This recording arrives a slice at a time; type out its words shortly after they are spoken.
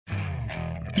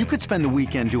You could spend the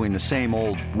weekend doing the same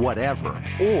old whatever,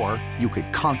 or you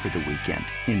could conquer the weekend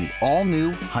in the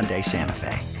all-new Hyundai Santa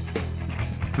Fe.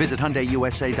 Visit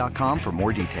HyundaiUSA.com for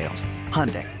more details.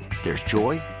 Hyundai, there's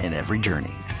joy in every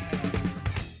journey.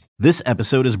 This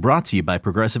episode is brought to you by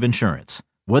Progressive Insurance.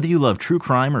 Whether you love true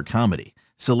crime or comedy,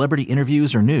 celebrity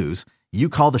interviews or news, you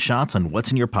call the shots on what's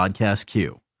in your podcast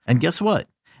queue. And guess what?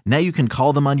 Now you can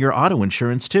call them on your auto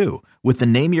insurance too with the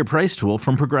Name Your Price tool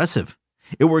from Progressive.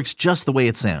 It works just the way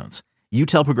it sounds. You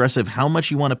tell Progressive how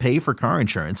much you want to pay for car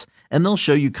insurance, and they'll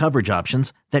show you coverage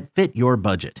options that fit your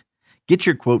budget. Get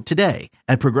your quote today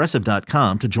at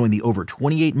Progressive.com to join the over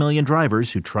 28 million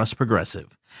drivers who trust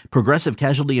Progressive. Progressive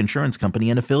Casualty Insurance Company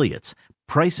and Affiliates.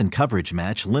 Price and coverage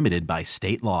match limited by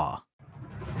state law.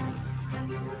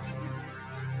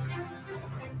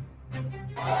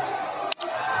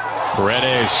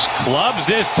 Paredes clubs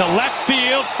this to left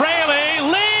field.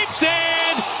 Fraley leaps in.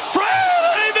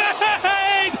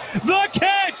 The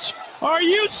catch! Are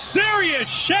you serious?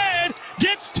 Shed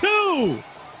gets two!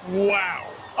 Wow!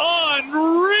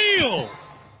 Unreal!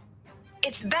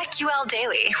 It's BetQL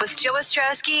Daily with Joe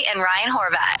Ostrowski and Ryan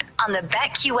Horvat on the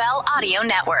BetQL Audio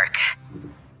Network.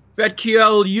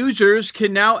 BetQL users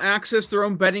can now access their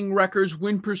own betting records,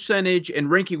 win percentage,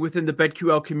 and ranking within the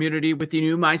BetQL community with the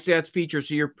new MyStats feature.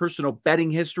 So your personal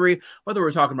betting history, whether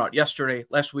we're talking about yesterday,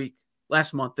 last week,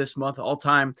 last month, this month, all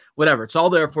time, whatever. It's all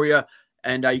there for you.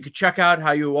 And you can check out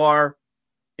how you are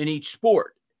in each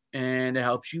sport. And it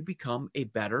helps you become a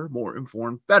better, more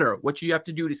informed bettor. What you have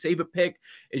to do to save a pick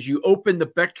is you open the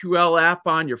BetQL app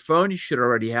on your phone. You should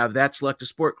already have that. Select a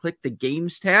sport, click the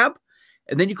Games tab,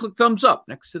 and then you click thumbs up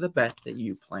next to the bet that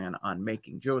you plan on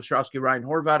making. Joe Ostrowski, Ryan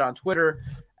Horvat on Twitter,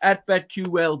 at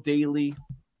BetQL Daily.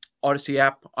 Odyssey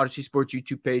app, Odyssey Sports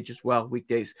YouTube page as well.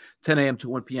 Weekdays, 10 a.m. to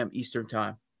 1 p.m. Eastern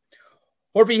Time.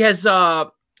 Horvey has...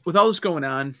 with all this going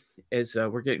on, as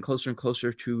we're getting closer and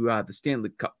closer to the Stanley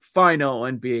Cup Final,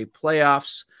 NBA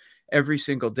playoffs every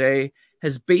single day,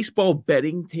 has baseball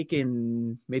betting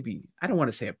taken maybe, I don't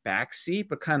want to say a back seat,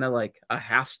 but kind of like a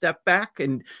half step back?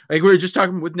 And like we were just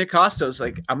talking with Nick Costos,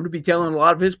 like I'm going to be telling a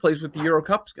lot of his plays with the Euro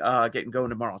Cups getting going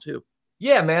tomorrow too.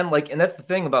 Yeah, man. Like, and that's the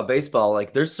thing about baseball.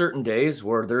 Like, there's certain days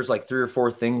where there's like 3 or 4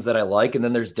 things that I like. And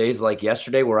then there's days like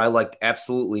yesterday where I liked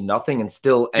absolutely nothing and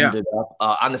still ended up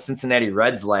on the Cincinnati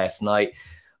Reds last night.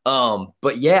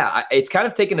 But yeah, it's kind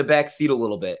of taken a back seat a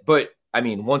little bit. But I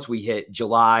mean, once we hit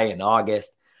July and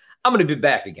August, I'm going to be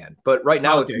back again. But right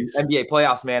now with the NBA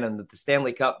playoffs, man, and the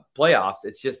Stanley Cup playoffs,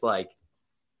 it's just like,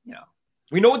 you know,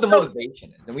 we know what the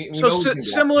motivation is. And we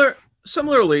know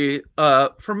similarly,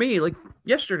 for me, like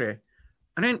yesterday,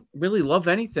 I didn't really love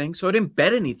anything, so I didn't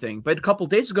bet anything. But a couple of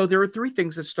days ago, there were 3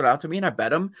 things that stood out to me, and I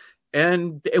bet them,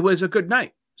 and it was a good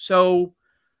night. So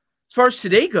as far as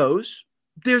today goes,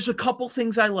 there's a couple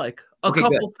things I like.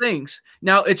 Couple things.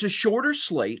 Now, it's a shorter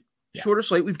slate.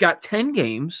 We've got 10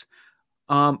 games.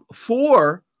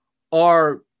 4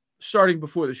 are starting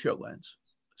before the show ends.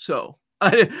 So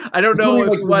I don't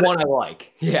know if one I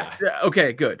like. Yeah.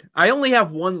 Okay, good. I only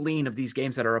have one lean of these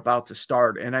games that are about to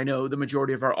start, and I know the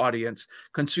majority of our audience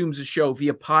consumes the show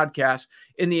via podcast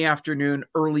in the afternoon,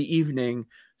 early evening.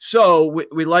 So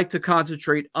we like to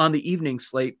concentrate on the evening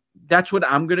slate. That's what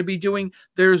I'm going to be doing.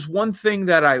 There's one thing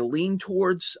that I lean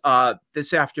towards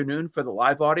this afternoon for the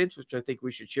live audience, which I think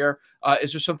we should share.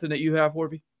 Is there something that you have,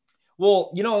 Horvey?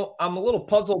 Well, you know, I'm a little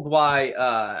puzzled why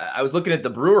I was looking at the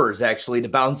Brewers actually to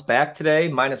bounce back today,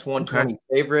 -120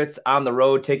 favorites on the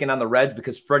road, taking on the Reds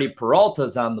because Freddie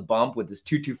Peralta's on the bump with his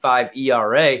 2.25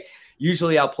 ERA.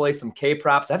 Usually I'll play some K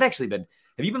props. Have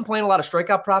you been playing a lot of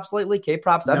strikeout props lately? K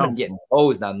props? I've been getting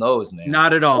hosed on those, man.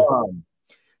 Not at all.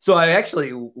 So I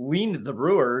actually leaned the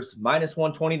Brewers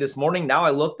 -120 this morning. Now I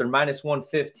look, they're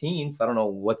 -115. So I don't know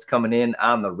what's coming in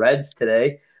on the Reds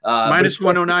today.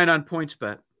 -109 on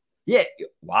PointsBet. Yeah.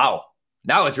 Wow.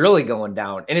 Now it's really going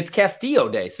down. And it's Castillo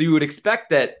Day. So you would expect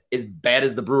that as bad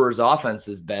as the Brewers offense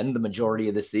has been the majority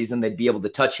of the season, they'd be able to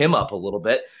touch him up a little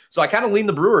bit. So I kind of leaned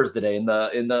the Brewers today in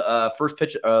the first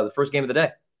pitch, the first game of the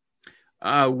day.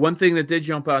 One thing that did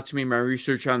jump out to me in my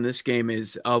research on this game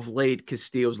is of late,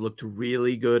 Castillo's looked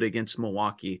really good against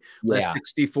Milwaukee. Last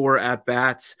 64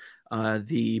 at-bats.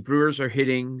 The Brewers are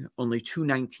hitting only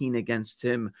 .219 against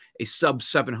him, a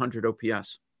sub-700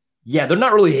 OPS. Yeah, they're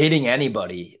not really hitting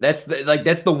anybody. That's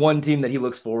the one team that he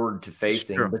looks forward to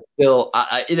facing. Sure. But still,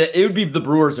 it would be the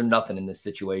Brewers or nothing in this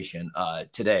situation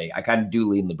today. I kind of do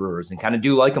lean the Brewers and kind of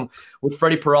do like them with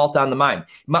Freddie Peralta on the mound.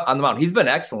 He's been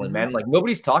excellent, man. Like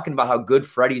nobody's talking about how good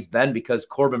Freddie's been because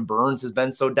Corbin Burns has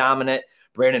been so dominant.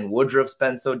 Brandon Woodruff's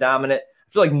been so dominant. I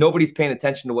feel like nobody's paying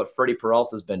attention to what Freddie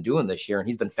Peralta's been doing this year, and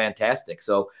he's been fantastic.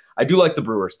 So I do like the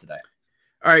Brewers today.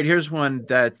 All right, here's one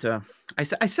that I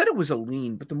said it was a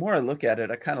lean, but the more I look at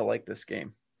it, I kind of like this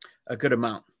game a good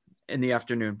amount in the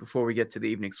afternoon before we get to the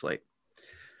evening slate.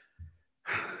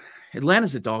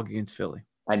 Atlanta's a dog against Philly.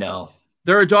 I know.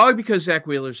 They're a dog because Zach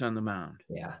Wheeler's on the mound.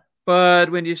 Yeah.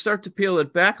 But when you start to peel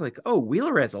it back, like, oh,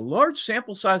 Wheeler has a large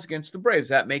sample size against the Braves.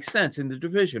 That makes sense in the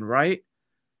division, right?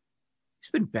 He's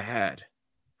been bad,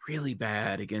 really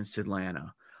bad against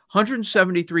Atlanta.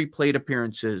 173 plate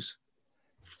appearances,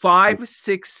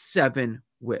 5.67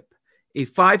 whip, a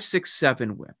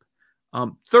 5.67 whip,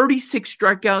 36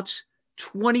 strikeouts,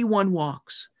 21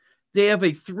 walks. They have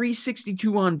a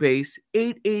 362 on base,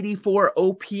 884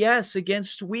 OPS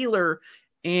against Wheeler,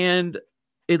 and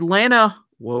Atlanta.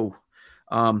 Whoa.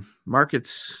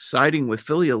 Market's siding with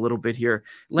Philly a little bit here.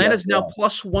 Atlanta's now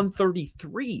plus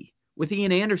 133 with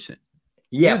Ian Anderson.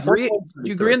 Yeah. Do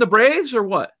you agree on the Braves or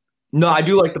what? No, I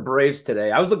do like the Braves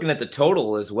today. I was looking at the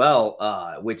total as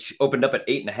well, which opened up at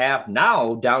 8.5,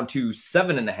 now down to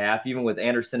 7.5, even with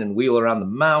Anderson and Wheeler on the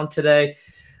mound today.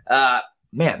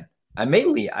 Man, I may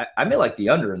like the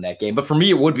under in that game, but for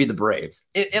me, it would be the Braves.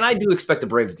 And I do expect the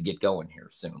Braves to get going here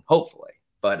soon, hopefully.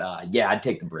 But yeah, I'd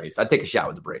take the Braves. I'd take a shot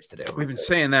with the Braves today. We've been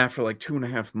saying that for like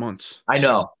 2.5 months. I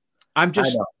know. I'm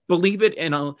just believe it,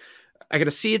 and I got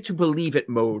to see it to believe it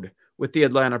mode with the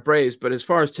Atlanta Braves. But as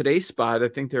far as today's spot, I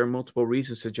think there are multiple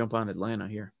reasons to jump on Atlanta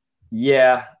here.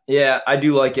 Yeah, I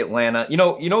do like Atlanta. You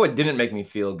know what didn't make me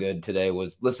feel good today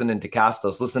was listening to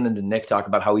Costos, listening to Nick talk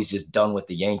about how he's just done with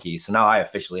the Yankees. So now I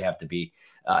officially have to be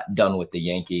done with the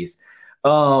Yankees.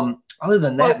 Other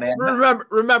than that, man.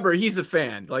 Remember, he's a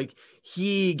fan. Like,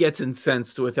 he gets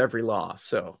incensed with every loss.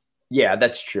 So yeah,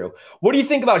 that's true. What do you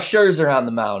think about Scherzer on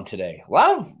the mound today? A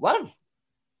lot of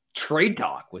trade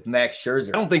talk with Max Scherzer.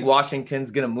 I don't think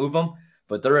Washington's going to move him,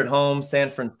 but they're at home.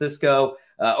 San Francisco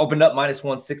opened up minus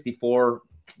 164.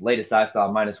 Latest I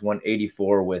saw minus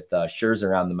 184 with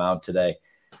Scherzer on the mound today.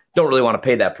 Don't really want to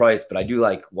pay that price, but I do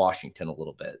like Washington a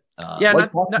little bit.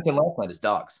 Washington last night is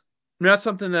dogs. That's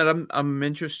something that I'm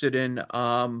interested in.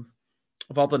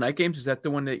 Of all the night games, is that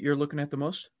the one that you're looking at the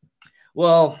most?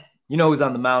 Well, you know who's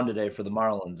on the mound today for the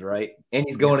Marlins, right? And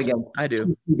he's going against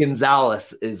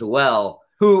Gonzalez as well,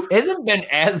 who hasn't been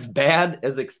as bad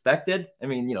as expected. I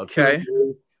mean,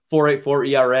 4.84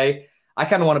 ERA. I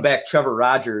kind of want to back Trevor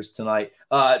Rogers tonight,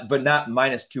 but not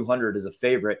minus 200 as a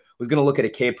favorite. Was going to look at a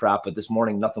K prop, but this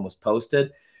morning nothing was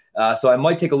posted. So I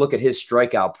might take a look at his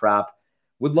strikeout prop.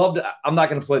 Would love to. I'm not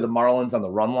going to play the Marlins on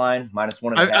the run line minus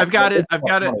 1.5. I've got it. I've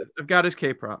got his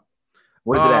K prop.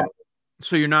 What is it at?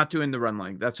 So you're not doing the run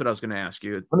line. That's what I was going to ask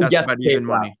you. Let me guess about even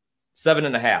money.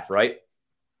 7.5, right?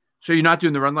 So you're not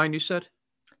doing the run line, you said?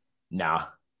 No, I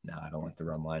don't like the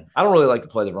run line. I don't really like to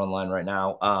play the run line right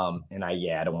now. And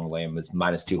I don't want to lay him as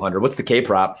minus 200. What's the K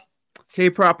prop?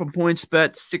 K prop and points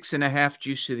bet 6.5,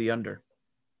 juice to the under.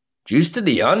 Juice to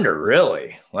the under,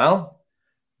 really? Well,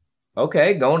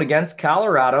 okay, going against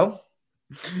Colorado.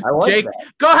 I like Jake, that.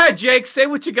 Go ahead, Jake. Say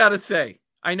what you got to say.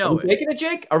 I know. Are we taking it,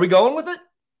 Jake? Are we going with it?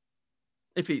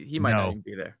 If he might not even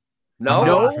be there.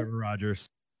 No. Trevor Rogers.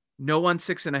 No on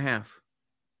 6.5.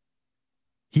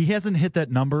 He hasn't hit that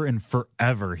number in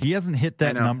forever. He hasn't hit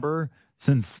that number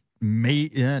since May.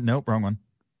 Yeah, nope, wrong one.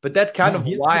 But that's kind of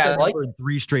why I like it.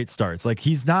 3 straight starts. Like,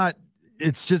 he's not.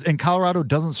 It's just, and Colorado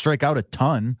doesn't strike out a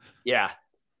ton. Yeah.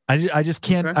 I just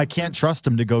can't. Okay. I can't trust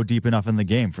him to go deep enough in the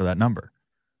game for that number.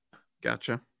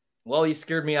 Gotcha. Well, you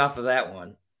scared me off of that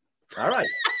one. All right.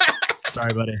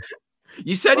 Sorry, buddy.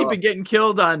 You said he'd been getting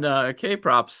killed on K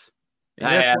props.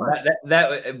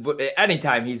 That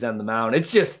anytime he's on the mound,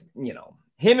 it's just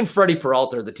him and Freddie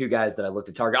Peralta are the two guys that I look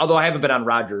to target. Although I haven't been on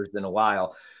Rogers in a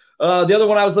while. The other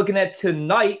one I was looking at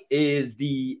tonight is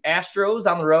the Astros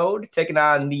on the road taking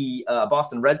on the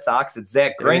Boston Red Sox. It's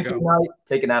Zach Greinke tonight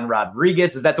taking on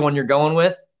Rodriguez. Is that the one you're going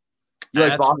with?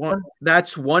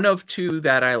 That's one of two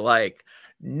that I like.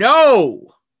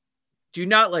 No, do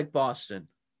not like Boston.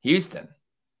 Houston.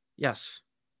 Yes.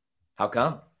 How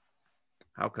come?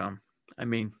 I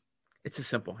mean, it's a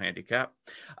simple handicap.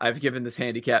 I've given this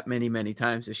handicap many, many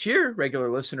times this year.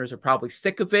 Regular listeners are probably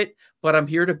sick of it, but I'm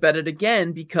here to bet it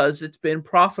again because it's been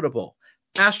profitable.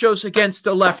 Astros against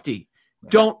a lefty.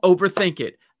 Don't overthink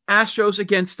it. Astros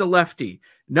against a lefty.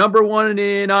 Number 1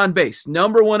 in on base.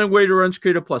 Number 1 in weighted runs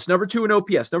created plus. Number 2 in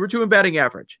OPS. Number 2 in batting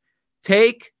average.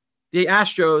 Take the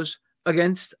Astros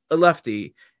against a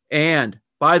lefty. And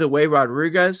by the way,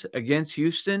 Rodriguez against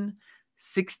Houston,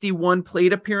 61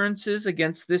 plate appearances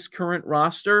against this current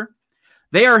roster.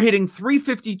 They are hitting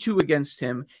 352 against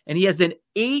him, and he has an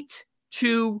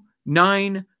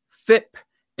 8.29 FIP.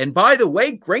 And by the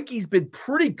way, Greinke's been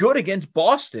pretty good against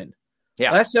Boston.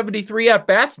 Yeah. Last 73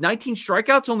 at-bats, 19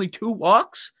 strikeouts, only 2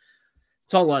 walks.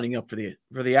 It's all lining up for the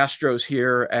Astros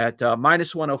here at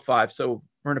minus 105. So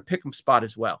we're in a pick 'em spot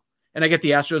as well. And I get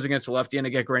the Astros against the lefty, and I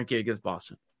get Greinke against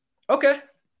Boston. Okay.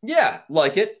 Yeah,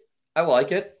 like it. I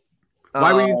like it.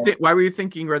 Why were you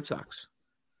thinking Red Sox?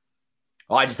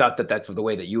 Oh, I just thought that's the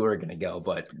way that you were going to go.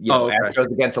 But, okay.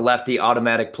 Astros against a lefty,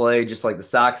 automatic play, just like the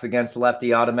Sox against the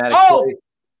lefty, automatic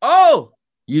play.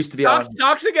 Used to be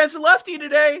Sox against the lefty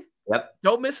today. Yep.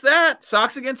 Don't miss that.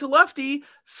 Sox against the lefty,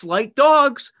 slight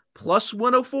dogs, plus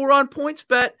 104 on points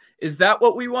bet. Is that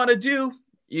what we want to do?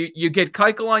 You get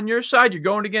Keuchel on your side. You're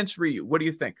going against Ryu. What do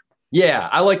you think? Yeah,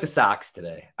 I like the Sox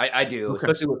today. I do, okay.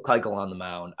 Especially with Keuchel on the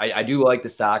mound. I do like the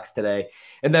Sox today.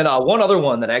 And then one other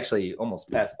one that actually almost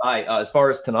passed by as far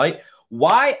as tonight.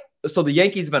 Why? So the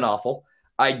Yankees have been awful.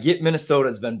 I get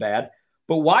Minnesota's been bad.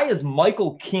 But why is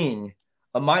Michael King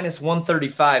a minus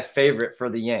 135 favorite for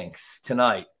the Yanks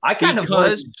tonight? I kind of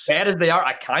like, as bad as they are,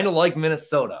 I kind of like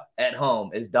Minnesota at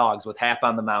home as dogs with Happ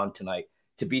on the mound tonight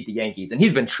to beat the Yankees. And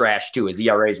he's been trashed too. His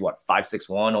ERA is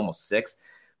 5.61, almost 6.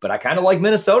 But I kind of like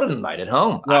Minnesota tonight at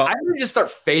home. Well, I would just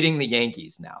start fading the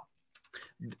Yankees now.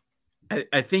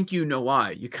 I think you know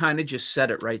why. You kind of just said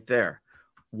it right there.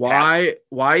 Why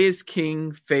is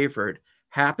King favored?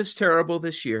 Happ is terrible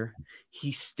this year.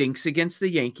 He stinks against the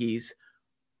Yankees.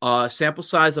 Sample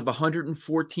size of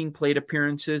 114 plate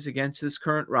appearances against this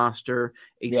current roster,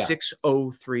 a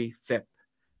 6.03 FIP.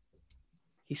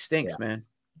 He stinks, man.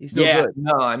 He's no good.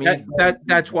 No, I mean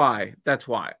that's why. That's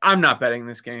why I'm not betting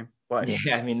this game. But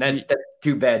yeah, I mean that's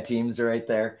 2 bad teams right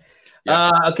there.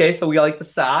 Yeah. Okay, so we like the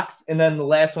Sox, and then the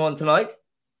last one tonight,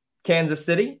 Kansas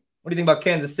City. What do you think about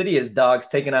Kansas City as dogs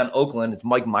taking on Oakland? It's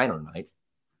Mike Minor night.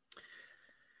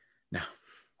 No.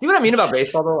 See what I mean about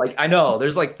baseball, though? Like, I know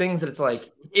there's like things that it's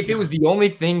like, if it was the only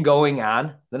thing going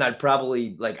on, then I'd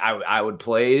probably I would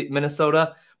play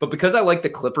Minnesota. But because I like the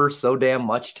Clippers so damn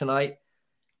much tonight.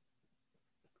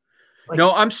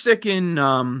 No, I'm sticking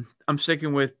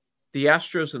with the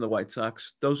Astros and the White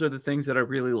Sox. Those are the things that I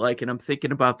really like. And I'm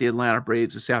thinking about the Atlanta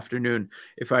Braves this afternoon.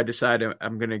 If I decide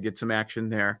I'm going to get some action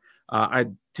there,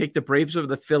 I'd take the Braves over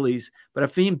the Phillies. But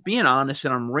if I'm being honest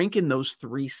and I'm ranking those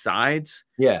 3 sides,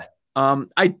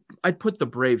 I'd put the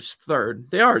Braves third.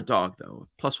 They are a dog, though.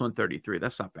 Plus 133.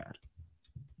 That's not bad.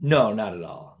 No, not at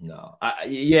all. No.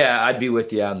 I'd be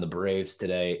with you on the Braves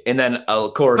today. And then,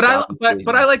 of course.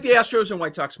 But I like the Astros and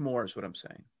White Sox more is what I'm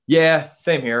saying. Yeah,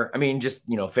 same here. I mean, just,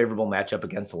 favorable matchup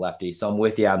against the lefty. So I'm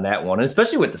with you on that one. And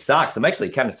especially with the Sox, I'm actually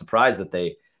kind of surprised that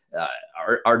they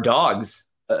are dogs,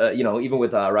 even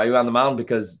with Ryu on the mound,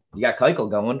 because you got Keuchel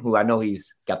going, who I know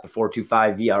he's got the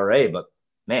 4.25 ERA. But,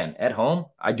 man, at home,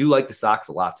 I do like the Sox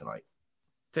a lot tonight.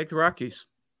 Take the Rockies.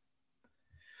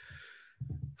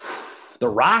 The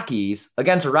Rockies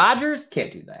against Rogers?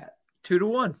 Can't do that.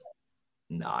 2-1.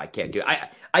 No, I can't do it.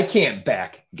 I can't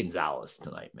back Gonzalez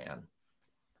tonight, man.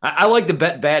 I like to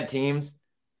bet bad teams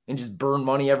and just burn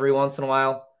money every once in a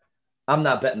while. I'm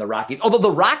not betting the Rockies. Although the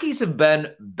Rockies have been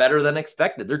better than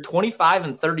expected. They're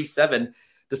 25-37,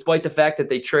 despite the fact that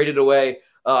they traded away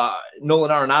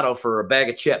Nolan Arenado for a bag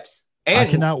of chips. And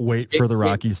I cannot wait for the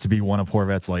Rockies to be one of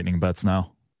Horvat's lightning bets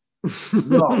now.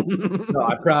 No,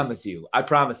 I promise you. I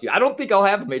don't think I'll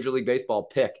have a Major League Baseball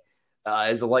pick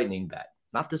as a lightning bet.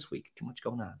 Not this week. Too much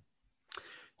going on.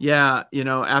 Yeah,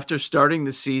 after starting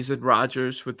the season,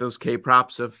 Rogers with those K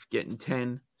props of getting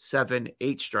 10, 7,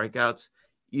 8 strikeouts,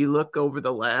 you look over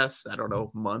the last,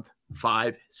 month,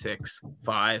 5, 6,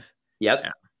 5. Yep.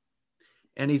 Yeah.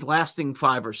 And he's lasting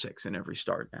 5 or 6 in every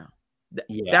start now.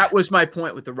 Yeah. That was my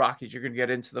point with the Rockies. You're going to get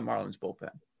into the Marlins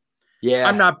bullpen. Yeah.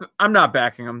 I'm not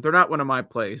backing them. They're not one of my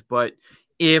plays, but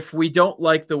if we don't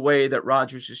like the way that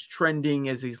Rogers is trending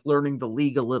as he's learning the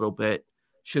league a little bit,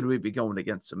 should we be going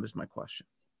against him is my question.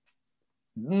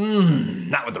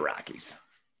 Not with the Rockies,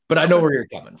 but I know where you're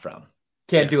coming from.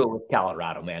 Can't do it with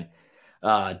Colorado, man.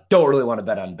 Don't really want to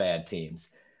bet on bad teams.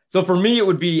 So for me, it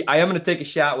would be, I am going to take a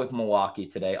shot with Milwaukee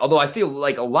today. Although I see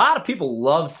like a lot of people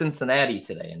love Cincinnati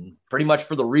today, and pretty much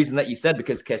for the reason that you said,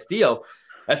 because Castillo,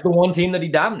 that's the one team that he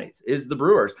dominates is the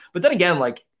Brewers. But then again,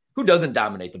 like, who doesn't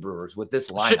dominate the Brewers with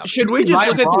this lineup? Should we just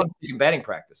look at the batting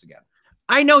practice again?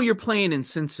 I know you're playing in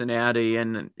Cincinnati,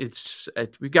 and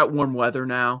we've got warm weather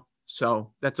now,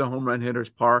 so that's a home run hitter's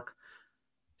park.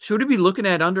 Should we be looking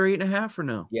at under 8.5 or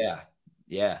no?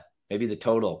 Yeah. Maybe the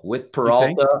total with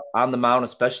Peralta on the mound,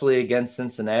 especially against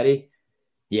Cincinnati.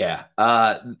 Yeah.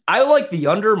 I like the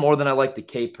under more than I like the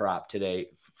K prop today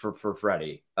for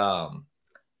Freddie.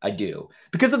 I do.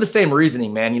 Because of the same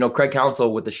reasoning, man. Craig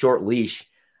Counsell with the short leash,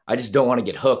 I just don't want to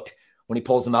get hooked when he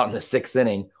pulls them out in the 6th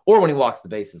inning, or when he walks the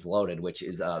bases loaded, which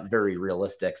is very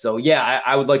realistic. So yeah,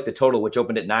 I would like the total, which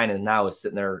opened at 9 and now is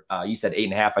sitting there. You said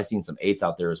 8.5. I've seen some 8s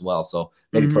out there as well. So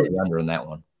maybe put the under in that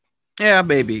one. Yeah,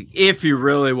 maybe if you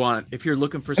really want, if you're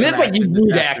looking for, that's like you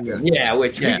need action. Yeah,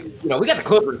 which we got the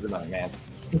Clippers tonight, man.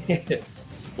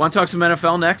 Want to talk some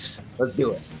NFL next? Let's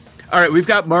do it. All right, we've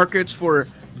got markets for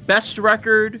best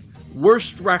record,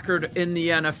 worst record in the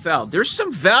NFL. There's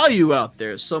some value out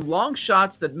there, some long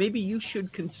shots that maybe you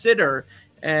should consider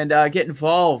and get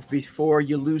involved before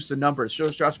you lose the numbers. Joe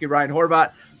Ostrowski, Ryan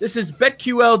Horvat. This is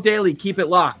BetQL Daily. Keep it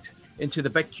locked into the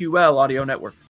BetQL Audio Network.